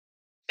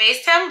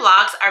Base 10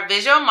 blocks are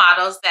visual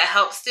models that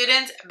help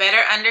students better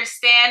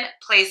understand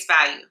place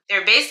value.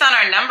 They're based on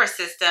our number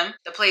system,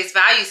 the place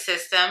value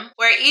system,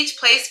 where each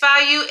place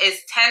value is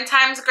 10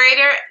 times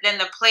greater than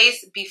the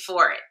place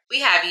before it.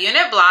 We have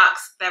unit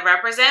blocks that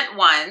represent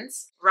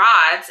ones,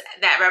 rods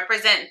that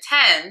represent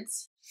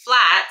tens,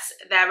 flats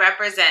that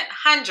represent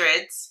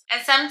hundreds,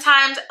 and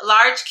sometimes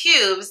large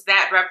cubes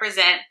that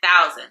represent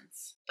thousands.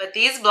 But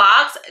these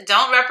blocks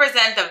don't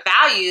represent the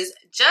values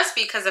just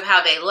because of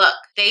how they look.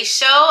 They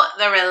show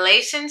the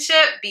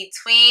relationship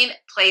between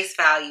place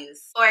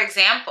values. For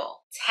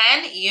example,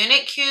 10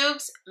 unit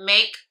cubes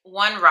make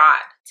one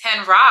rod.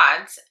 10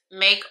 rods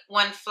make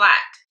one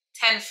flat.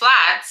 10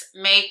 flats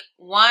make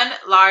one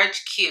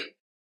large cube.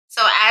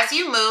 So as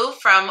you move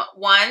from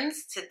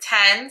ones to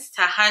tens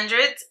to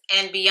hundreds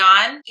and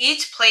beyond,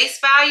 each place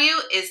value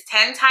is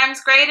 10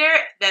 times greater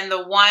than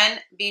the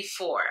one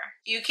before.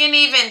 You can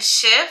even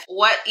shift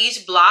what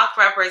each block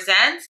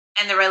represents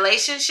and the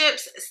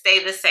relationships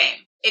stay the same.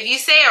 If you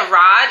say a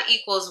rod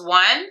equals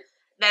 1,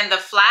 then the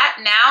flat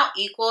now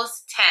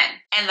equals 10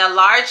 and the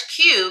large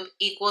cube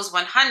equals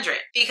 100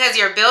 because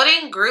you're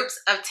building groups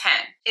of 10.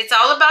 It's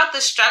all about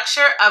the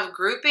structure of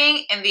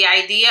grouping and the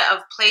idea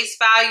of place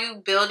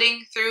value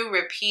building through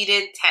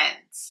repeated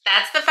tens.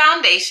 That's the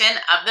foundation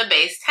of the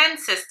base 10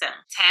 system.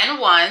 10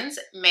 ones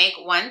make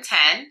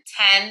 110,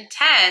 10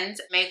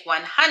 tens make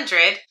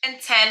 100,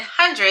 and 10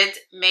 hundreds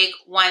make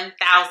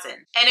 1,000.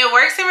 And it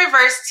works in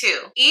reverse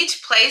too.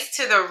 Each place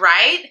to the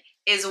right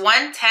is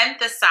 1/10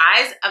 the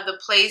size of the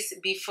place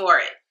before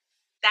it.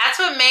 That's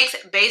what makes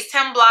base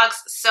 10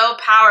 blocks so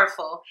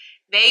powerful.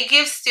 They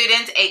give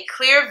students a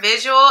clear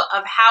visual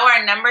of how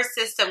our number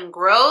system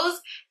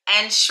grows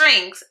and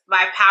shrinks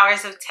by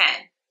powers of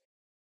 10.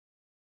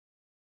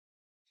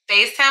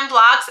 Base 10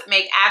 blocks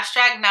make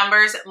abstract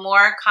numbers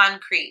more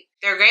concrete.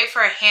 They're great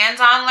for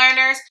hands-on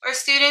learners or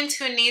students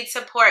who need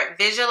support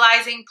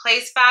visualizing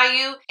place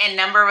value and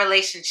number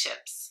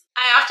relationships.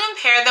 I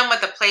often pair them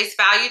with a place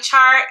value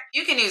chart.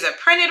 You can use a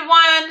printed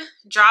one,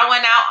 draw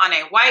one out on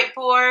a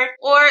whiteboard,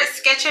 or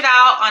sketch it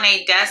out on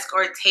a desk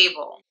or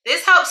table.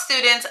 This helps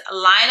students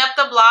line up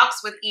the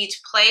blocks with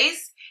each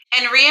place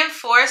and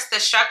reinforce the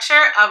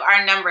structure of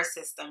our number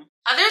system.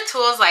 Other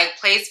tools like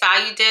place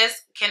value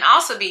discs can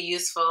also be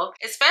useful,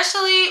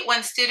 especially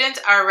when students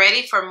are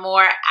ready for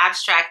more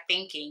abstract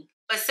thinking.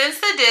 But since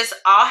the discs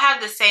all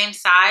have the same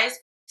size,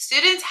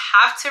 students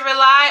have to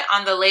rely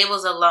on the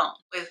labels alone.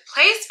 With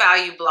place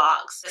value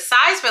blocks, the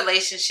size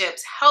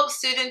relationships help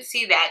students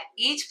see that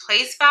each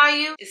place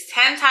value is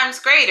 10 times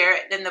greater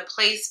than the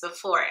place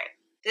before it.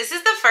 This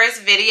is the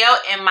first video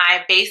in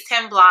my Base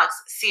 10 Blocks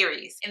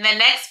series. In the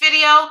next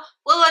video,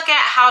 we'll look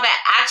at how to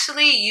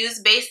actually use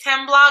Base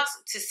 10 blocks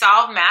to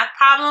solve math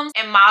problems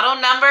and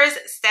model numbers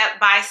step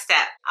by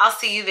step. I'll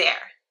see you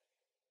there.